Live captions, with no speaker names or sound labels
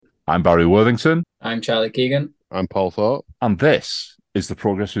I'm Barry Worthington. I'm Charlie Keegan. I'm Paul Thorpe. And this is the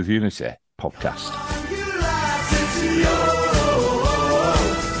Progress with Unity podcast.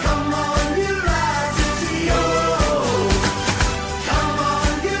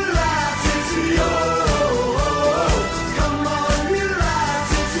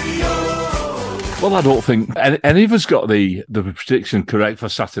 Well, I don't think any of us got the prediction correct for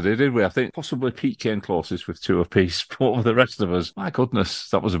Saturday, did we? I think possibly Pete came closest with 2 apiece, but the rest of us, my goodness,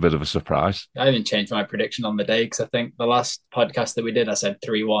 that was a bit of a surprise. I didn't change my prediction on the day because I think the last podcast that we did, I said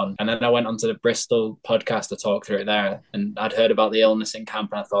 3-1. And then I went onto the Bristol podcast to talk through it there. And I'd heard about the illness in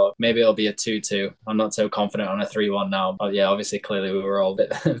camp and I thought maybe it'll be a 2-2. I'm not so confident on a 3-1 now. But yeah, obviously, clearly we were all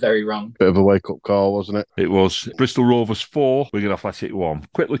very wrong. Bit of a wake-up call, wasn't it? It was. Bristol Rovers 4, Wigan Athletic 1.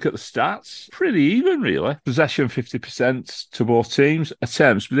 Quick look at the stats. Pretty even, really. Possession 50% to both teams.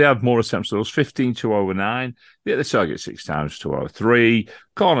 Attempts, but they had more attempts than us, 15 to over 9. They hit the target 6 times to over 3.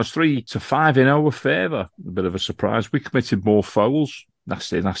 Corners 3 to 5 in our favour. A bit of a surprise. We committed more fouls.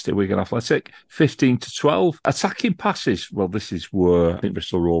 Nasty Wigan Athletic. 15 to 12. Attacking passes. Well, this is where I think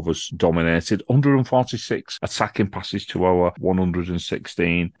Bristol Rovers dominated. 146 attacking passes to our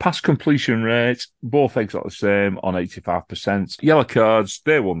 116. Pass completion rate, both exactly the same on 85%. Yellow cards,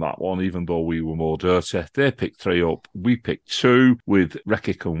 they won that one, even though we were more dirty. They picked 3 up. We picked 2, with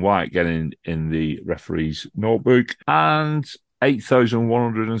Reckick and White getting in the referee's notebook. And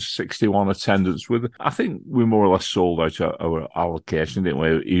 8,161 attendance. I think we more or less sold out our allocation, didn't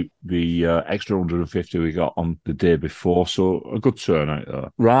we? The extra 150 we got on the day before, so a good turnout there.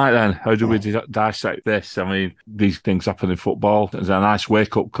 Right then, how do we dissect this? I mean, these things happen in football. It's a nice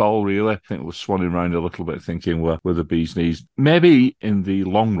wake-up call, really. I think we're swanning around a little bit thinking we're the bee's knees. Maybe in the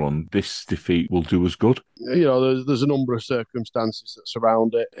long run, this defeat will do us good. You know, there's a number of circumstances that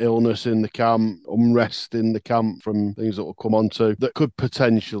surround it. Illness in the camp, unrest in the camp from things that will come on to that could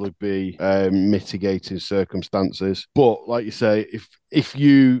potentially be mitigating circumstances. But like you say, if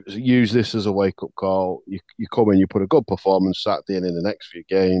you use this as a wake-up call, you come in, you put a good performance Saturday and in the next few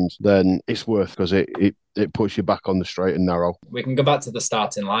games, then it's worth, because it puts you back on the straight and narrow. We can go back to the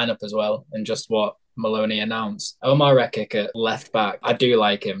starting lineup as well and just what Maloney announced. Omar Reckick at left back, I do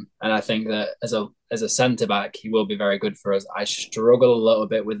like him, and I think that as a centre-back, he will be very good for us. I struggle a little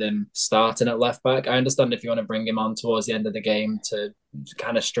bit with him starting at left-back. I understand if you want to bring him on towards the end of the game to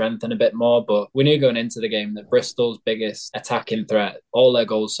kind of strengthen a bit more, but we knew going into the game that Bristol's biggest attacking threat, all their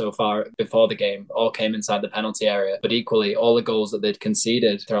goals so far before the game, all came inside the penalty area. But equally, all the goals that they'd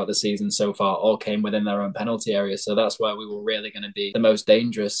conceded throughout the season so far all came within their own penalty area. So that's where we were really going to be the most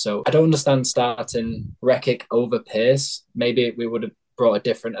dangerous. So I don't understand starting Reckick over Pearce. Maybe we would have brought a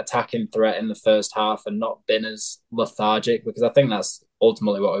different attacking threat in the first half and not been as lethargic, because I think that's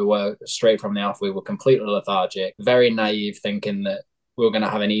ultimately what we were. Straight from the off, we were completely lethargic, very naive, thinking that we were going to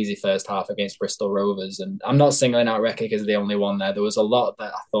have an easy first half against Bristol Rovers. And I'm not singling out Reckick as the only one there. There was a lot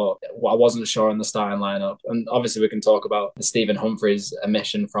that I thought I wasn't sure on the starting lineup. And obviously we can talk about the Stephen Humphreys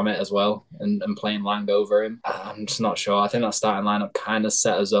omission from it as well and playing Lang over him. I'm just not sure. I think that starting lineup kind of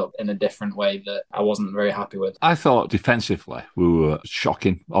set us up in a different way that I wasn't very happy with. I thought defensively we were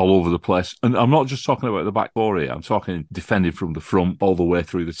shocking all over the place. And I'm not just talking about the back four here. I'm talking defending from the front all the way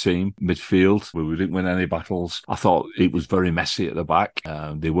through the team. Midfield, where we didn't win any battles. I thought it was very messy at the back.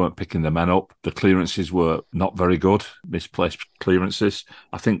 They weren't picking the men up. The clearances were not very good, misplaced clearances.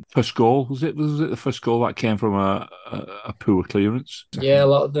 I think first goal, was it the first goal that came from a poor clearance? Yeah, a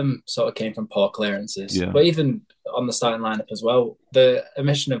lot of them sort of came from poor clearances. Yeah. But even on the starting lineup as well, the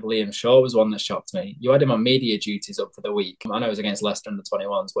omission of Liam Shaw was one that shocked me. You had him on media duties up for the week. I know it was against Leicester under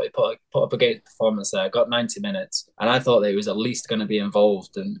 21s, but he put up a great performance there, got 90 minutes, and I thought that he was at least going to be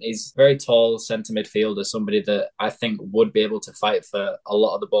involved. And he's very tall centre midfielder, somebody that I think would be able to fight for a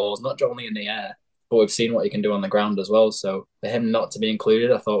lot of the balls, not only in the air, but we've seen what he can do on the ground as well. So for him not to be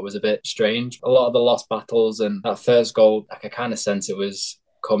included, I thought was a bit strange. A lot of the lost battles and that first goal, I could kind of sense it was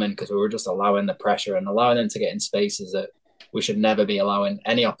coming because we were just allowing the pressure and allowing them to get in spaces that we should never be allowing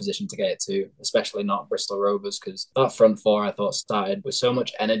any opposition to get it to, especially not Bristol Rovers, because that front four I thought started with so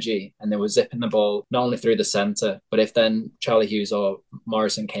much energy and they were zipping the ball not only through the centre, but if then Charlie Hughes or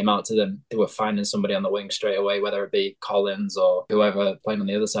Morrison came out to them, they were finding somebody on the wing straight away, whether it be Collins or whoever playing on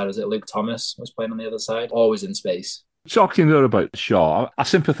the other side. Was it Luke Thomas was playing on the other side? Always in space. Talking there about Shaw, I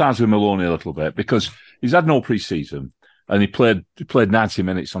sympathise with Maloney a little bit because he's had no pre-season. And he played 90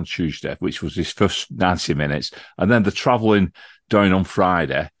 minutes on Tuesday, which was his first 90 minutes. And then the travelling down on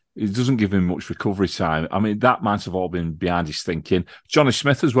Friday, It doesn't give him much recovery time. I mean, that might have all been behind his thinking. Johnny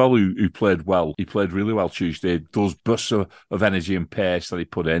Smith as well, who played well. He played really well Tuesday. Those bursts of energy and pace that he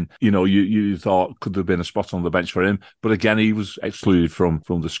put in, you thought could there have been a spot on the bench for him. But again, he was excluded from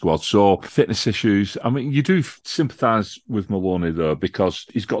the squad. So fitness issues. I mean, you do sympathise with Maloney though, because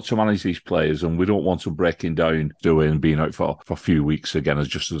he's got to manage these players, and we don't want them breaking down, and being out for a few weeks again,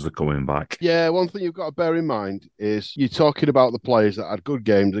 just as they're coming back. Yeah, one thing you've got to bear in mind is you're talking about the players that had good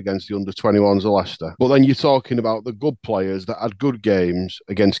games against the under-21s of Leicester, but then you're talking about the good players that had good games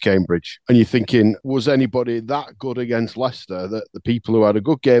against Cambridge. And you're thinking, was anybody that good against Leicester that the people who had a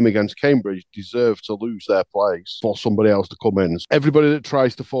good game against Cambridge deserve to lose their place for somebody else to come in? Everybody that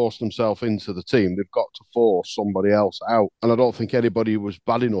tries to force themselves into the team, they've got to force somebody else out. And I don't think anybody was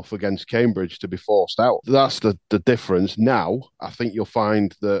bad enough against Cambridge to be forced out. That's the difference. Now, I think you'll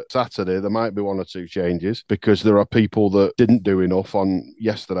find that Saturday there might be one or two changes because there are people that didn't do enough on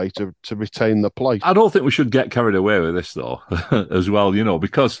yesterday to retain the place. I don't think we should get carried away with this, though, as well,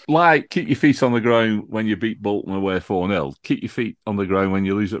 because, keep your feet on the ground when you beat Bolton away 4-0. Keep your feet on the ground when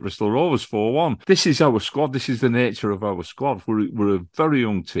you lose at Bristol Rovers 4-1. This is our squad. This is the nature of our squad. We're a very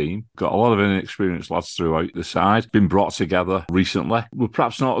young team. Got a lot of inexperienced lads throughout the side. Been brought together recently. We're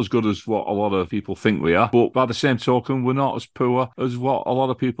perhaps not as good as what a lot of people think we are, but by the same token, we're not as poor as what a lot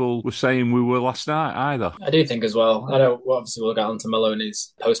of people were saying we were last night either. I do think as well. I know, obviously, we'll get on to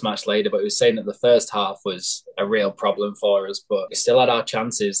Maloney's post-match later, but he was saying that the first half was a real problem for us, but we still had our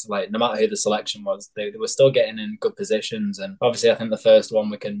chances. No matter who the selection was, they were still getting in good positions. And obviously, I think the first one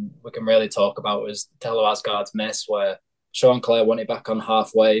we can really talk about was Tello Asgard's miss, where Sean Clare won it back on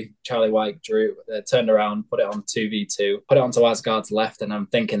halfway. Charlie White turned around, put it on 2v2, put it onto Asgard's left, and I'm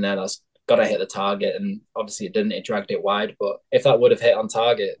thinking there that's got to hit the target, and obviously it didn't. It dragged it wide, but if that would have hit on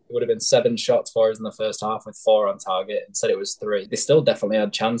target, it would have been 7 shots for us in the first half with 4 on target. Instead it was 3. They still definitely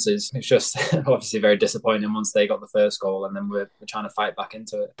had chances. It's just obviously very disappointing once they got the first goal, and then we're trying to fight back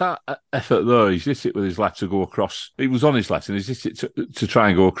into it. That effort though, he's hit it with his left to go across. He was on his left and he's hit it to try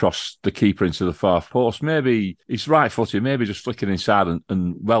and go across the keeper into the far post. Maybe he's right footed, maybe just flicking inside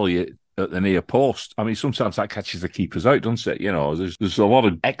and welly it at the near post. I mean, sometimes that catches the keepers out, doesn't it? There's a lot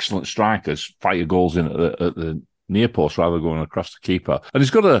of excellent strikers fire goals in at the near post rather than going across the keeper. And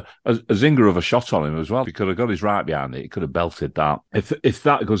he's got a zinger of a shot on him as well. He could have got his right behind it. He could have belted that. If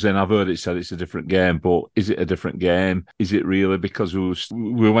that goes in, I've heard it said it's a different game, but is it a different game? Is it really? Because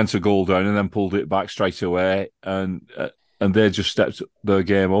we went a goal down and then pulled it back straight away, and they just stepped their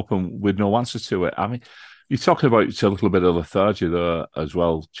game up and with no answer to it. I mean, you're talking about a little bit of lethargy there as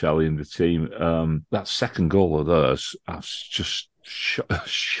well, Charlie, in the team. That second goal of theirs, that's just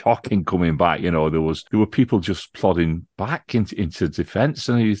shocking coming back. There were people just plodding back into defence,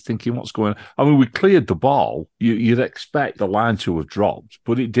 and you're thinking, what's going on? I mean, we cleared the ball. You'd expect the line to have dropped,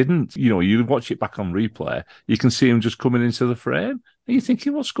 but it didn't. You watch it back on replay, you can see him just coming into the frame. And you're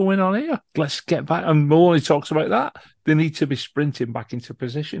thinking, what's going on here? Let's get back. And Maloney talks about that. They need to be sprinting back into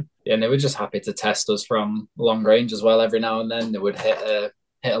position. Yeah, and they were just happy to test us from long range as well. Every now and then they would hit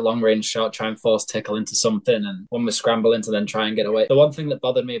a long range shot, try and force Tickle into something, and when we scramble into then try and get away. The one thing that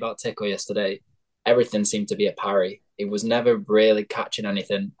bothered me about Tickle yesterday, everything seemed to be a parry. He was never really catching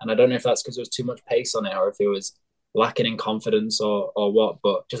anything, and I don't know if that's because there was too much pace on it or if he was lacking in confidence or what,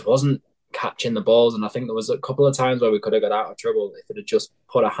 but just wasn't catching the balls. And I think there was a couple of times where we could have got out of trouble if it had just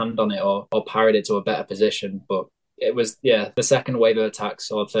put a hand on it or parried it to a better position. But it was, the second wave of attacks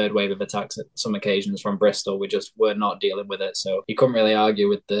or third wave of attacks at some occasions from Bristol, we just were not dealing with it. So you couldn't really argue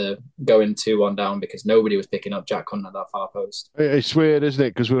with the going 2-1 down because nobody was picking up Jack Hunt at that far post. It's weird, isn't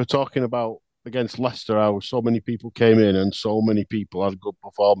it? Because we were talking about against Leicester how so many people came in and so many people had good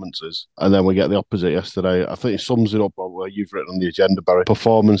performances, and then we get the opposite yesterday. I think it sums it up where you've written on the agenda, Barry.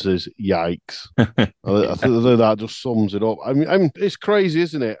 Performances, yikes. I think that just sums it up. I mean, it's crazy,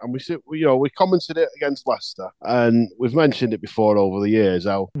 isn't it? And we commented it against Leicester, and we've mentioned it before over the years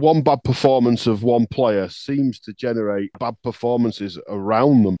how one bad performance of one player seems to generate bad performances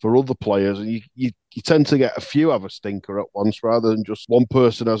around them for other players, and you tend to get a few have a stinker at once rather than just one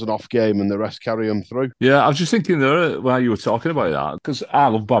person has an off game and the rest carry them through. Yeah, I was just thinking there while you were talking about that, because I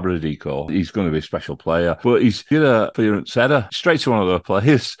love Babradiko. He's going to be a special player, but he's did a clearance header straight to one of their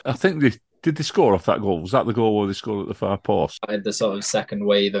players. I think Did they score off that goal? Was that the goal where they scored at the far post? I had the sort of second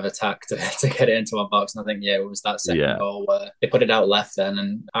wave of attack to get it into our box. And I think, it was that second goal where they put it out left then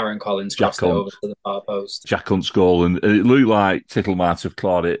and Aaron Collins crossed it over to the far post. Jack Hunt's goal, and it looked like Tittle might have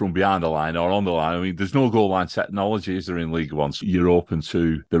clawed it from behind the line or on the line. I mean, there's no goal line technology, is there, in League One? So you're open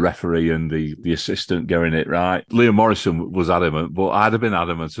to the referee and the assistant getting it right. Liam Morrison was adamant, but I'd have been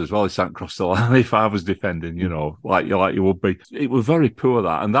adamant as well. He sat across the line if I was defending, like you would be. It was very poor,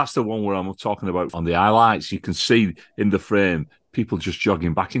 that. And that's the one where I'm talking about on the highlights. You can see in the frame people just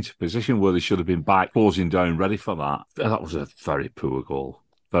jogging back into position where they should have been back, closing down, ready for that. That was a very poor goal.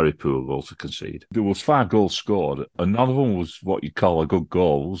 Very poor goal to concede. There was 5 goals scored, and none of them was what you call a good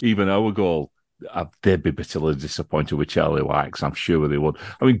goal. Even our goal, they'd be bitterly disappointed with Charlie White, because I'm sure they would.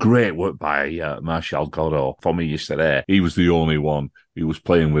 I mean, great work by Martial Godot. For me yesterday, he was the only one who was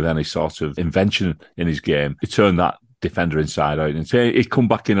playing with any sort of invention in his game. He turned that defender inside out, and he'd come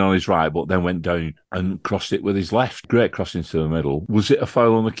back in on his right, but then went down and crossed it with his left. Great cross into the middle. Was it a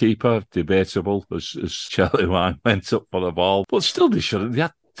foul on the keeper? Debatable, as Charlie White went up for the ball. But still, they shouldn't. They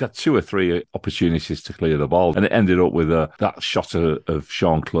had 2 or 3 opportunities to clear the ball, and it ended up with that shot of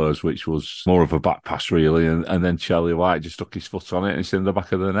Sean Clare's, which was more of a back pass, really, and then Charlie White just stuck his foot on it and it's in the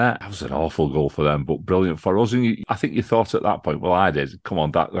back of the net. That was an awful goal for them, but brilliant for us. And I think you thought at that point, well, I did, come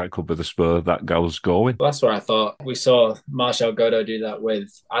on, that could be the spur that goal's going. Well, that's what I thought. We saw Martial Godot do that with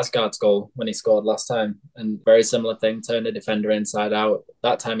Asgard's goal when he scored last time, and very similar thing, turned the defender inside out.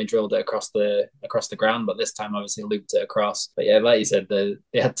 That time he drilled it across the ground, but this time obviously looped it across. But yeah, like you said, they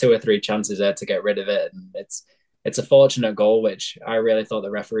had 2 or 3 chances there to get rid of it, and it's a fortunate goal, which I really thought the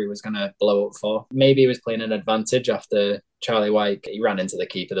referee was going to blow up for. Maybe he was playing an advantage after Charlie White, he ran into the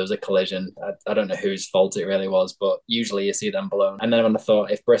keeper. There was a collision. I don't know whose fault it really was, but usually you see them blown. And then when I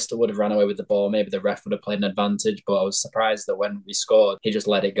thought if Bristol would have ran away with the ball, maybe the ref would have played an advantage. But I was surprised that when we scored, he just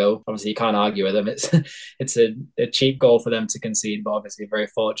let it go. Obviously, you can't argue with him. It's a cheap goal for them to concede, but obviously a very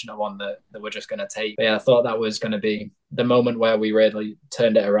fortunate one that we're just going to take. But yeah, I thought that was going to be the moment where we really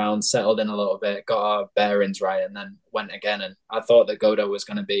turned it around, settled in a little bit, got our bearings right, and then went again. And I thought that Godot was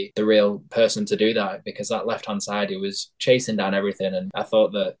going to be the real person to do that, because that left-hand side, he was chasing down everything. And I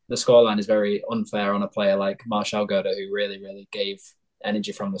thought that the scoreline is very unfair on a player like Martial Godot, who really, really gave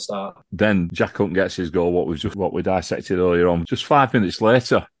energy from the start. Then Jack Hunt gets his goal, what we dissected earlier on. Just 5 minutes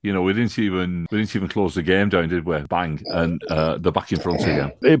later, we didn't even close the game down, did we? Bang, and they're back in front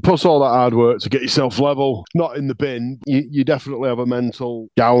again. It puts all that hard work to get yourself level, not in the bin. You definitely have a mental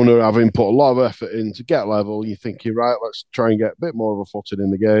downer, having put a lot of effort in to get level. You think you're right, let's try and get a bit more of a footing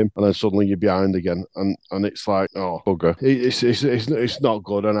in the game, and then suddenly you're behind again, and it's like, oh bugger, it's not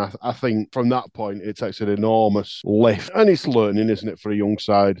good. And I think from that point it takes an enormous lift, and it's learning, isn't it, for a young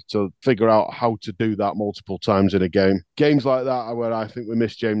side to figure out how to do that multiple times in a game. Games like that are where I think we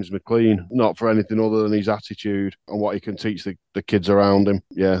miss James McLean, not for anything other than his attitude and what he can teach the kids around him.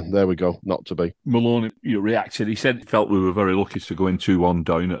 Yeah, there we go, not to be. Maloney reacted. He said he felt we were very lucky to go in 2-1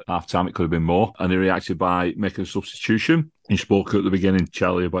 down at half-time. It could have been more. And he reacted by making a substitution. He spoke at the beginning,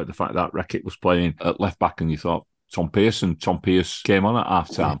 Charlie, about the fact that Reckitt was playing at left-back, and you thought, Tom Pearce came on at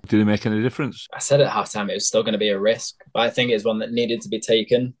half-time. Did it make any difference? I said at half-time it was still going to be a risk, but I think it's one that needed to be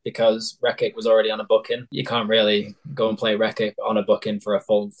taken because Reckitt was already on a booking. You can't really go and play Reckitt on a booking for a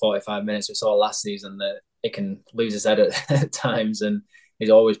full 45 minutes. We saw last season that it can lose his head at times, and he's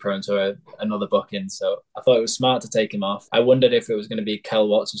always prone to another booking. So I thought it was smart to take him off. I wondered if it was going to be Kel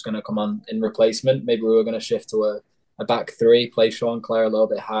Watts was going to come on in replacement. Maybe we were going to shift to a back 3, play Sean Clare a little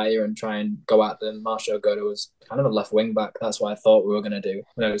bit higher and try and go at them. Martial Godot was kind of a left wing back. That's what I thought we were going to do.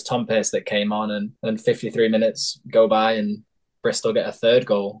 It was Tom Pearce that came on, and then 53 minutes go by and Bristol get a 3rd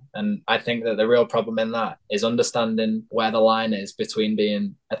goal. And I think that the real problem in that is understanding where the line is between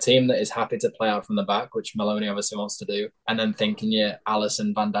being a team that is happy to play out from the back, which Maloney obviously wants to do, and then thinking,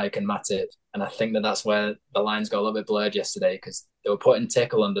 Alisson, Van Dijk and Matip. And I think that that's where the lines got a little bit blurred yesterday, because they were putting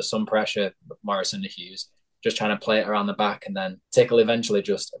Tickle under some pressure, Morrison and Hughes, just trying to play it around the back, and then Tickle eventually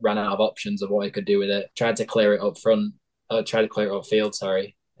just ran out of options of what he could do with it. Tried to clear it up front, tried to clear it upfield,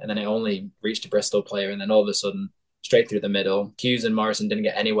 and then it only reached a Bristol player, and then all of a sudden, straight through the middle, Hughes and Morrison didn't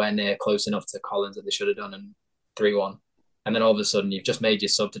get anywhere near close enough to Collins that they should have done, and 3-1. And then all of a sudden, you've just made your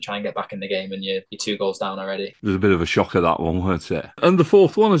sub to try and get back in the game, and you're 2 goals down already. It was a bit of a shocker, that one, weren't it? And the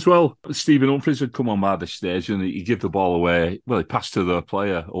 4th one as well. Stephen Humphries had come on by this stage, and he gave the ball away. Well, he passed to the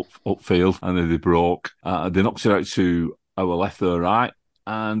player upfield, and then they broke. They knocked it out to our left or right,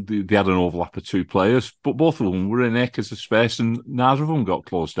 and they had an overlap of 2 players, but both of them were in acres of space, and neither of them got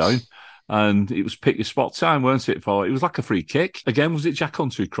closed down. and it was pick your spot time, weren't it? It was like a free kick. Again, was it Jack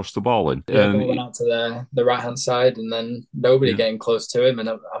Hunter who crossed the ball in? Yeah, ball went out to the right hand side, and then nobody getting close to him, and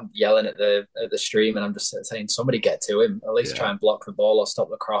I'm yelling at the stream, and I'm just saying, somebody get to him, at least try and block the ball or stop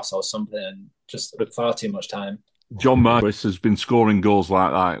the cross or something, and just far too much time. John Marquis has been scoring goals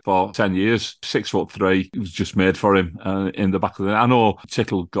like that for 10 years. 6'3". It was just made for him in the back of the net. I know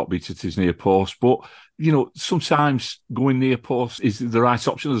Tickle got beat at his near post, but sometimes going near post is the right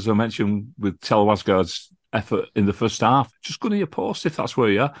option, as I mentioned with Telewasgard's effort in the first half. Just go near post if that's where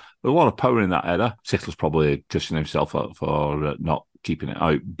you are. There's a lot of power in that header. Tickle's probably cursing himself for not keeping it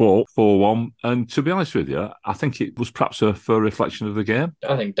out, but 4-1. And to be honest with you, I think it was perhaps a fair reflection of the game.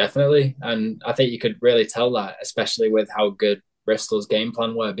 I think definitely. And I think you could really tell that, especially with how good Bristol's game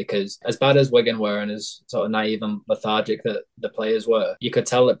plan were, because as bad as Wigan were and as sort of naive and lethargic that the players were, you could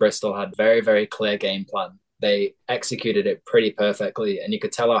tell that Bristol had very, very clear game plan. They executed it pretty perfectly, and you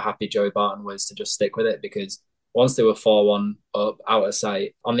could tell how happy Joey Barton was to just stick with it, because once they were 4-1 up, out of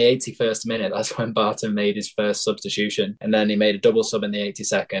sight, on the 81st minute, that's when Barton made his first substitution. And then he made a double sub in the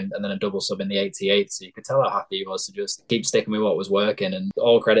 82nd and then a double sub in the 88th. So you could tell how happy he was to just keep sticking with what was working. And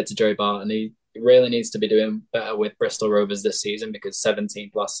all credit to Joey Barton. He really needs to be doing better with Bristol Rovers this season, because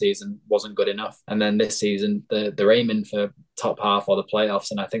 17th last season wasn't good enough. And then this season, they're aiming for top half or the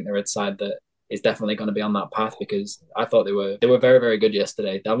playoffs. And I think they're a side that is definitely going to be on that path, because I thought they were very, very good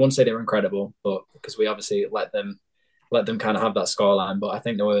yesterday. I won't say they were incredible, but because we obviously let them kind of have that scoreline, but I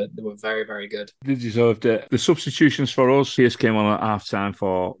think they were very, very good. They deserved it. The substitutions for us, Pierce came on at half time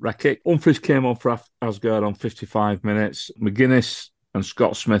for Reckitt. Humphries came on for Asgard on 55 minutes. McGuinness and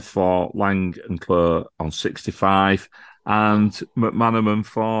Scott Smith for Lang and Clare on 65, and McManaman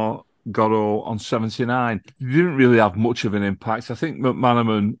for Goro on 79. He didn't really have much of an impact. I think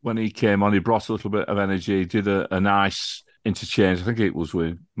McManaman, when he came on, he brought a little bit of energy, did a nice interchange. I think it was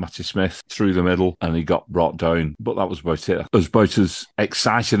with Matty Smith through the middle, and he got brought down. But that was about it. It was about as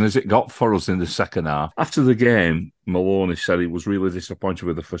exciting as it got for us in the second half. After the game, Maloney said he was really disappointed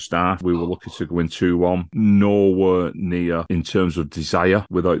with the first half. We were lucky to go in 2-1. Nowhere near in terms of desire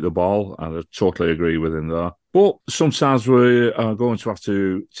without the ball. And I totally agree with him there. But sometimes we are going to have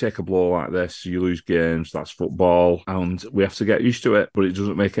to take a blow like this. You lose games, that's football, and we have to get used to it. But it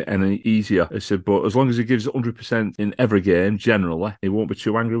doesn't make it any easier. I said, but as long as he gives 100% in every game, generally, he won't be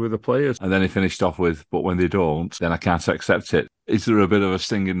too angry with the players. And then he finished off with, but when they don't, then I can't accept it. Is there a bit of a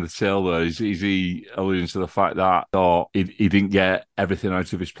sting in the tail there? Is he alluding to the fact that he didn't get everything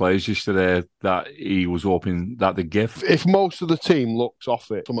out of his players yesterday that he was hoping that they'd give? If most of the team looks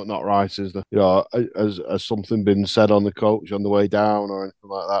off it, something not right, is there? Has something been said on the coach on the way down or anything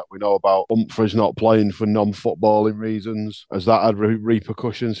like that? We know about Humphries not playing for non-footballing reasons. Has that had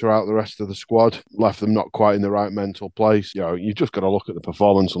repercussions throughout the rest of the squad? Left them not quite in the right mental place? You've just got to look at the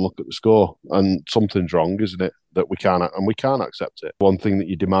performance and look at the score, and something's wrong, isn't it? That we can't accept it. One thing that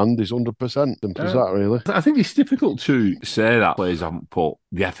you demand is 100%. Simple as that, really. I think it's difficult to say that players haven't put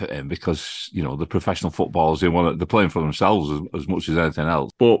the effort in, because the professional footballers, they're playing for themselves as much as anything else.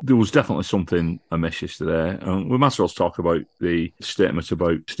 But there was definitely something amiss yesterday. We might as well talk about the statement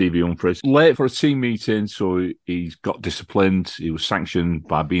about Stevie Humphries. Late for a team meeting, so he's got disciplined. He was sanctioned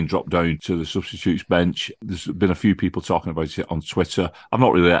by being dropped down to the substitutes bench. There's been a few people talking about it on Twitter. I've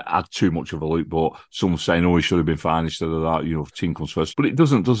not really had too much of a look, but some saying, he should have been fined instead of that, if team comes first. But it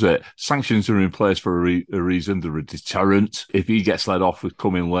doesn't, does it? Sanctions are in place for a reason. They're a deterrent. If he gets let off with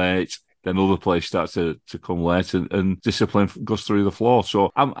coming late, then other players start to come late, and discipline goes through the floor.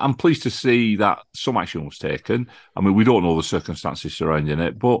 So I'm pleased to see that some action was taken. I mean, we don't know the circumstances surrounding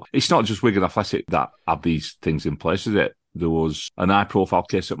it, but it's not just Wigan Athletic that have these things in place, is it? There was an high-profile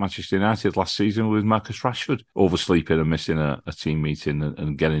case at Manchester United last season with Marcus Rashford oversleeping and missing a team meeting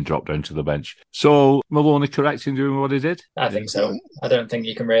and getting dropped down to the bench. So Maloney correct in doing what he did? I think so. I don't think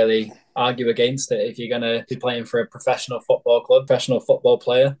you can really argue against it. If you're going to be playing for a professional football club, professional football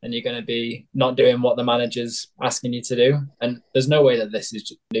player, and you're going to be not doing what the manager's asking you to do. And there's no way that this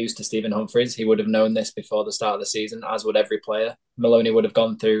is news to Stephen Humphries. He would have known this before the start of the season, as would every player. Maloney would have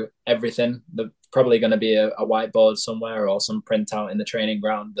gone through everything. There's probably going to be a whiteboard somewhere or some printout in the training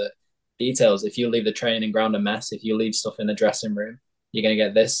ground that details, if you leave the training ground a mess, if you leave stuff in the dressing room, you're going to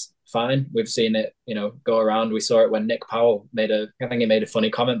get this fine. We've seen it, go around. We saw it when Nick Powell made a funny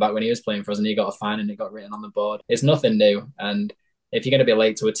comment back when he was playing for us, and he got a fine and it got written on the board. It's nothing new. And if you're going to be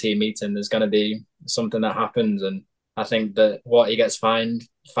late to a team meeting, there's going to be something that happens. And I think that he gets fined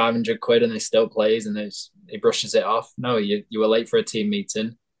 £500 and he still plays and he brushes it off. No, you were late for a team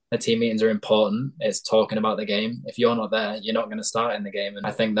meeting. The team meetings are important. It's talking about the game. If you're not there, you're not going to start in the game. And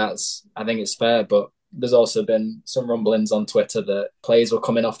I think it's fair, but there's also been some rumblings on Twitter that players were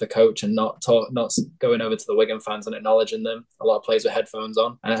coming off the coach and not going over to the Wigan fans and acknowledging them. A lot of players with headphones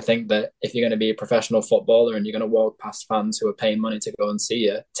on. And I think that if you're going to be a professional footballer and you're going to walk past fans who are paying money to go and see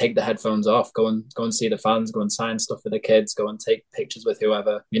you, take the headphones off, go and see the fans, go and sign stuff for the kids, go and take pictures with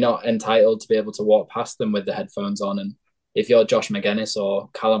whoever. You're not entitled to be able to walk past them with the headphones on. And if you're Josh McGuinness or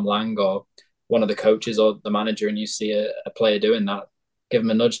Callum Lang or one of the coaches or the manager and you see a player doing that, give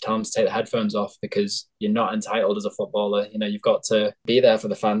them a nudge, tell them to take the headphones off, because you're not entitled as a footballer. You know, you've got to be there for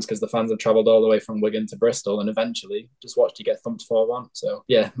the fans, because the fans have travelled all the way from Wigan to Bristol and eventually just watched you get thumped 4-1. So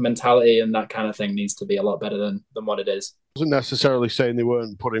yeah, mentality and that kind of thing needs to be a lot better than what it is. I wasn't necessarily saying they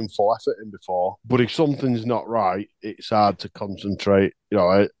weren't putting full effort in before, but if something's not right, it's hard to concentrate. You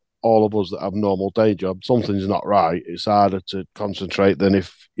know, all of us that have normal day jobs, something's not right. It's harder to concentrate than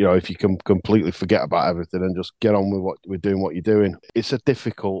if you can completely forget about everything and just get on with what we're doing, what you're doing. It's a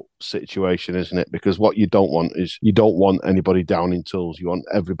difficult situation, isn't it? Because what you don't want is you don't want anybody down in tools. You want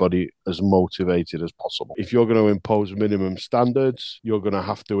everybody as motivated as possible. If you're going to impose minimum standards, you're going to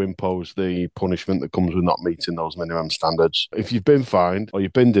have to impose the punishment that comes with not meeting those minimum standards. If you've been fined or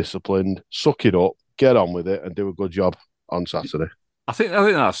you've been disciplined, suck it up, get on with it and do a good job on Saturday. I think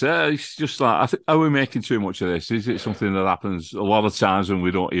that's it. It's just like, are we making too much of this? Is it something that happens a lot of times when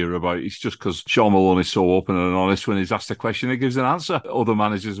we don't hear about it? It's just because Sean Malone is so open and honest when he's asked a question, he gives an answer. Other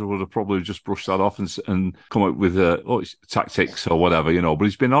managers would have probably just brushed that off and come up with it's tactics or whatever, But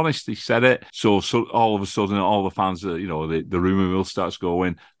he's been honest. He said it. So all of a sudden, all the fans, the rumour mill starts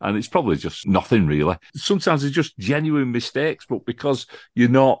going, and it's probably just nothing really. Sometimes it's just genuine mistakes, but because you're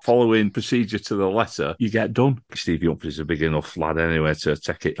not following procedure to the letter, you get done. Stevie Humphrey's a big enough lad anyway to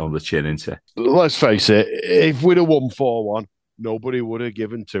take it on the chin, isn't it? Let's face it, if we'd have won 4-1, nobody would have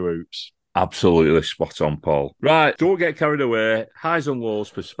given two hoots. Absolutely spot on, Paul. Right, don't get carried away. Highs and lows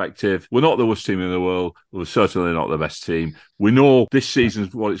perspective. We're not the worst team in the world. We're certainly not the best team. We know this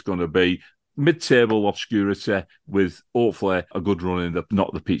season's what it's going to be. Mid-table obscurity with hopefully a good run in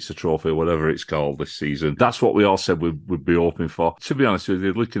not the pizza trophy, whatever it's called this season. That's what we all said we'd be hoping for. To be honest with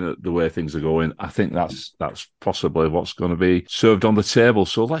you, looking at the way things are going, I think that's possibly what's going to be served on the table.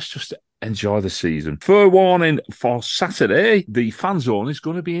 So let's just enjoy the season. Fair warning for Saturday, the fan zone is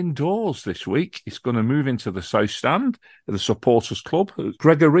going to be indoors this week. It's going to move into the South Stand at the Supporters Club.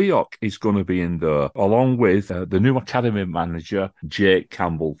 Gregor Rioch is going to be in there, along with the new academy manager, Jake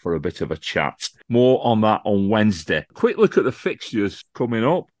Campbell, for a bit of a chat. More on that on Wednesday. Quick look at the fixtures coming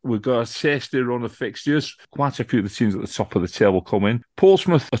up. We've got a tasty run of fixtures. Quite a few of the teams at the top of the table coming.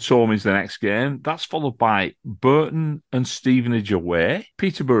 Portsmouth at home is the next game. That's followed by Burton and Stevenage away.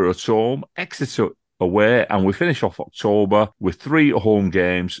 Peterborough at home. Exeter away, and we finish off October with 3 home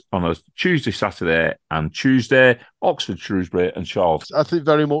games on a Tuesday, Saturday and Tuesday, Oxford, Shrewsbury and Charlton. I think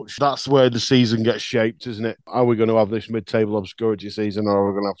very much that's where the season gets shaped, isn't it? Are we going to have this mid-table obscurity season, or are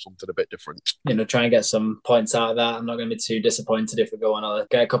we going to have something a bit different? Try and get some points out of that. I'm not going to be too disappointed if we go on a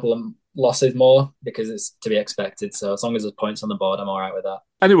get a couple of losses more, because it's to be expected. So as long as there's points on the board, I'm all right with that.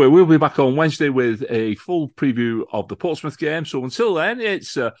 Anyway, we'll be back on Wednesday with a full preview of the Portsmouth game. So until then,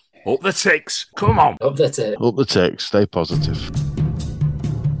 it's up the ticks. Come on. Up the ticks. Up the ticks. Stay positive.